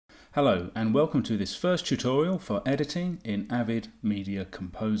Hello and welcome to this first tutorial for editing in Avid Media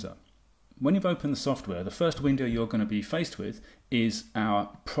Composer. When you've opened the software, the first window you're going to be faced with is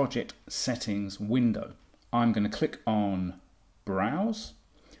our project settings window. I'm going to click on Browse.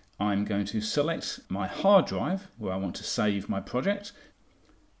 I'm going to select my hard drive where I want to save my project.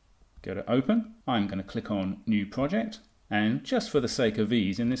 Go to Open. I'm going to click on New Project, and just for the sake of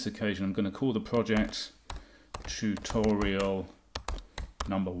ease, in this occasion I'm going to call the project Tutorial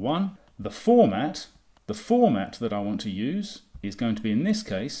Number 1. The format that I want to use is going to be, in this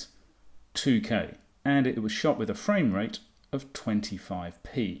case, 2K, and it was shot with a frame rate of 25p.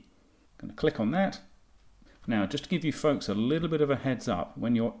 I'm going to click on that. Now, just to give you folks a little bit of a heads up,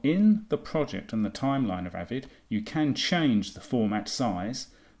 when you're in the project and the timeline of Avid, you can change the format size,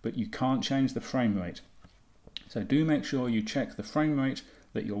 but you can't change the frame rate. So do make sure you check the frame rate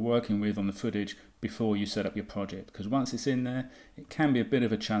that you're working with on the footage before you set up your project, because once it's in there, it can be a bit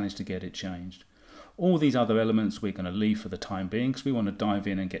of a challenge to get it changed. All these other elements we're going to leave for the time being because we want to dive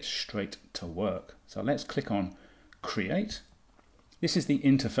in and get straight to work. So let's click on Create. This is the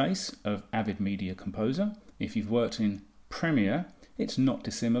interface of Avid Media Composer. If you've worked in Premiere, it's not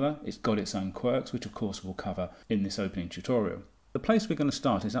dissimilar. It's got its own quirks, which of course we'll cover in this opening tutorial. The place we're going to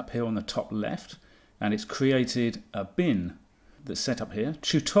start is up here on the top left, and it's created a bin that's set up here,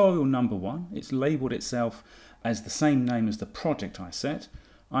 Tutorial Number 1. It's labelled itself as the same name as the project I set.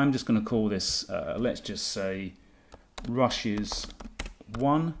 I'm just going to call this, let's just say, Rushes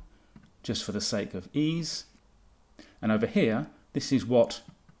 1, just for the sake of ease. And over here, this is what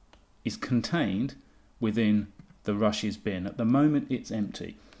is contained within the Rushes bin. At the moment, it's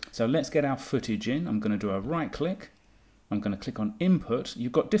empty. So let's get our footage in. I'm going to do a right click. I'm going to click on Input.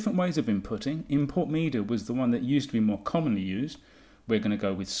 You've got different ways of inputting. Import Media was the one that used to be more commonly used. We're going to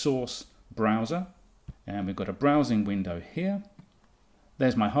go with Source Browser. And we've got a browsing window here.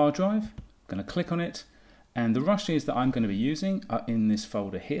 There's my hard drive. I'm going to click on it. And the rushes that I'm going to be using are in this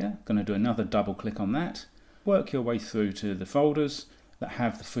folder here. I'm going to do another double click on that. Work your way through to the folders that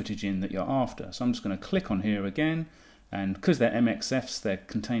have the footage in that you're after. So I'm just going to click on here again. And because they're MXFs, they're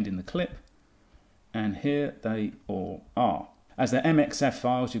contained in the clip. And here they all are. As they're MXF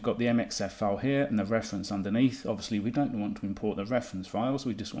files, you've got the MXF file here and the reference underneath. Obviously, we don't want to import the reference files,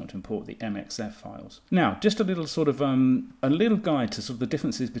 we just want to import the MXF files. Now, just a little sort of a little guide to sort of the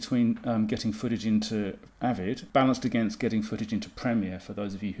differences between getting footage into Avid balanced against getting footage into Premiere, for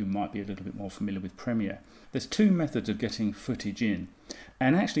those of you who might be a little bit more familiar with Premiere. There's two methods of getting footage in.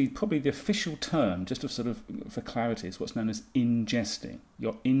 And actually, probably the official term, just sort of for clarity, is what's known as ingesting.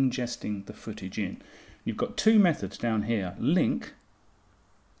 You're ingesting the footage in. You've got two methods down here, link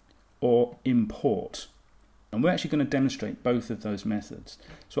or import. And we're actually going to demonstrate both of those methods.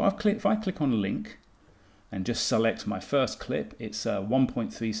 So if I click on link and just select my first clip, it's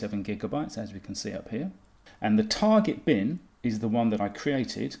 1.37 gigabytes, as we can see up here. And the target bin is the one that I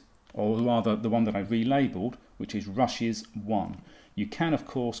created, or rather the one that I relabeled, which is Rushes 1. You can, of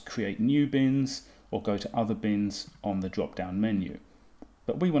course, create new bins or go to other bins on the drop-down menu.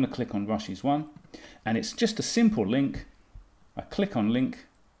 But we want to click on Rushes 1, and it's just a simple link. I click on link.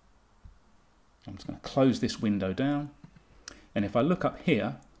 I'm just going to close this window down. And if I look up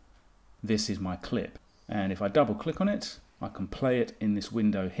here, this is my clip. And if I double-click on it, I can play it in this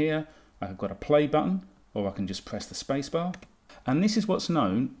window here. I've got a play button, or I can just press the spacebar. And this is what's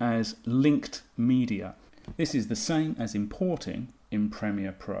known as linked media. This is the same as importing in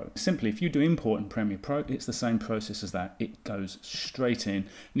Premiere Pro. Simply, if you do import in Premiere Pro, it's the same process as that. It goes straight in. And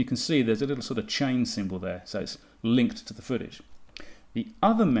you can see there's a little sort of chain symbol there, so it's linked to the footage. The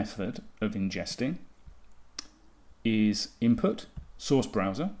other method of ingesting is input, source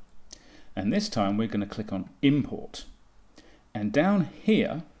browser, and this time we're going to click on import. And down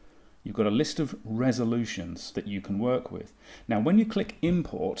here, you've got a list of resolutions that you can work with. Now, when you click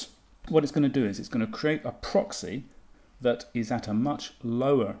import, what it's going to do is it's going to create a proxy that is at a much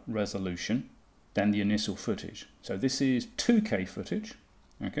lower resolution than the initial footage. So this is 2K footage,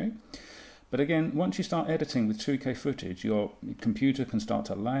 okay? But again, once you start editing with 2K footage, your computer can start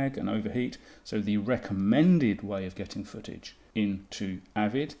to lag and overheat. So the recommended way of getting footage into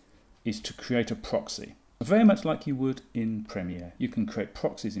Avid is to create a proxy. Very much like you would in Premiere. You can create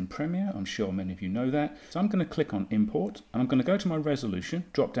proxies in Premiere, I'm sure many of you know that. So I'm going to click on import, and I'm going to go to my resolution,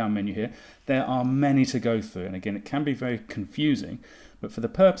 drop down menu here. There are many to go through, and again, it can be very confusing, but for the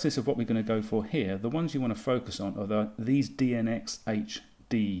purposes of what we're going to go for here, the ones you want to focus on are these DNX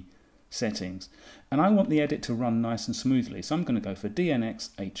HD settings. And I want the edit to run nice and smoothly, so I'm going to go for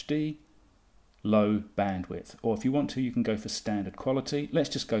DNX HD, low bandwidth, or if you want to, you can go for standard quality. Let's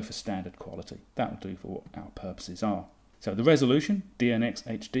just go for standard quality. That will do for what our purposes are. So the resolution, DNx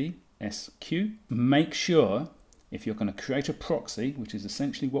HD SQ. Make sure if you're going to create a proxy, which is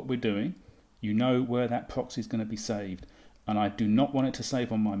essentially what we're doing, you know where that proxy is going to be saved. And I do not want it to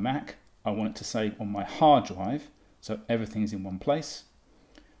save on my Mac. I want it to save on my hard drive, so everything's in one place.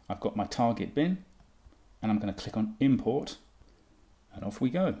 I've got my target bin, and I'm going to click on import, and off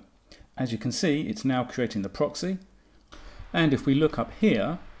we go. As you can see, it's now creating the proxy. And if we look up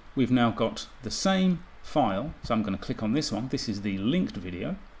here, we've now got the same file. So I'm going to click on this one. This is the linked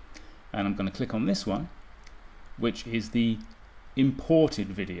video. And I'm going to click on this one, which is the imported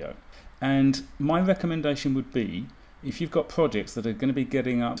video. And my recommendation would be, if you've got projects that are going to be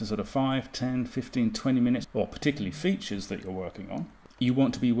getting up to sort of 5, 10, 15, 20 minutes, or particularly features that you're working on, you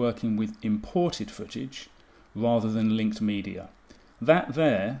want to be working with imported footage rather than linked media. That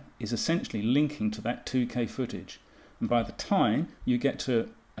there is essentially linking to that 2K footage. And by the time you get to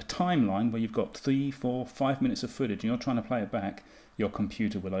a timeline where you've got 3, 4, 5 minutes of footage and you're trying to play it back, your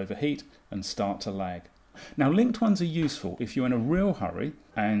computer will overheat and start to lag. Now, linked ones are useful if you're in a real hurry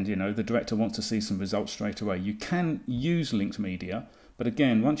and the director wants to see some results straight away. You can use linked media, but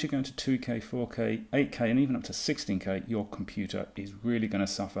again, once you go into 2K, 4K, 8K and even up to 16K, your computer is really going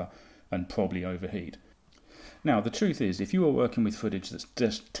to suffer and probably overheat. Now, the truth is, if you were working with footage that's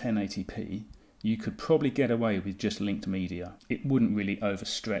just 1080p, you could probably get away with just linked media. It wouldn't really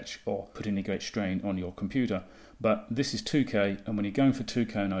overstretch or put any great strain on your computer. But this is 2K, and when you're going for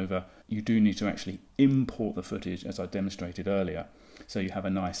 2K and over, you do need to actually import the footage, as I demonstrated earlier. So you have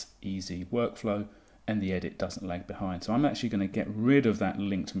a nice, easy workflow, and the edit doesn't lag behind. So I'm actually going to get rid of that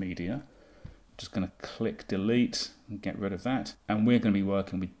linked media. I'm just going to click delete and get rid of that. And we're going to be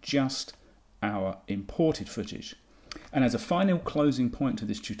working with just our imported footage. And as a final closing point to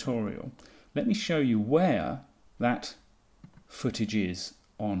this tutorial, let me show you where that footage is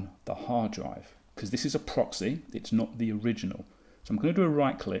on the hard drive, because this is a proxy, it's not the original. So I'm going to do a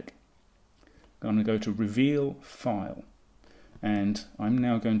right click, I'm going to go to reveal file, and I'm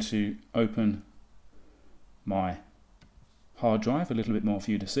now going to open my hard drive a little bit more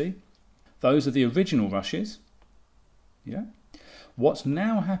for you to see. Those are the original rushes. Yeah. What's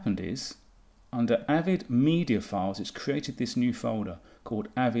now happened is, under Avid Media Files, it's created this new folder called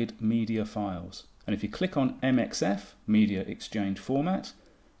Avid Media Files. And if you click on MXF, Media Exchange Format,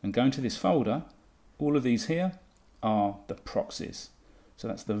 and go into this folder, all of these here are the proxies. So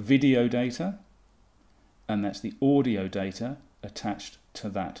that's the video data, and that's the audio data attached to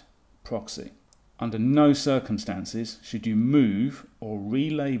that proxy. Under no circumstances should you move or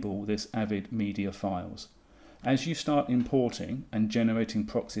relabel this Avid Media Files. As you start importing and generating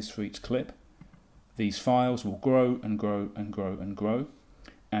proxies for each clip, these files will grow and grow and grow and grow,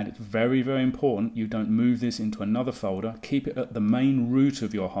 and it's very, very important you don't move this into another folder. Keep it at the main root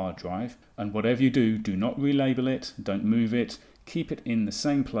of your hard drive, and whatever you do, do not relabel it, don't move it, keep it in the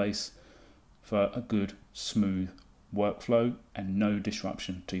same place for a good, smooth workflow and no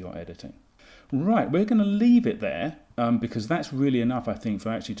disruption to your editing. Right, we're going to leave it there because that's really enough, I think, for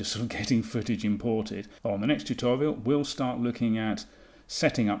actually just sort of getting footage imported. On the next tutorial, we'll start looking at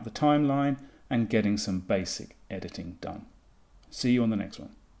setting up the timeline and getting some basic editing done. See you on the next one.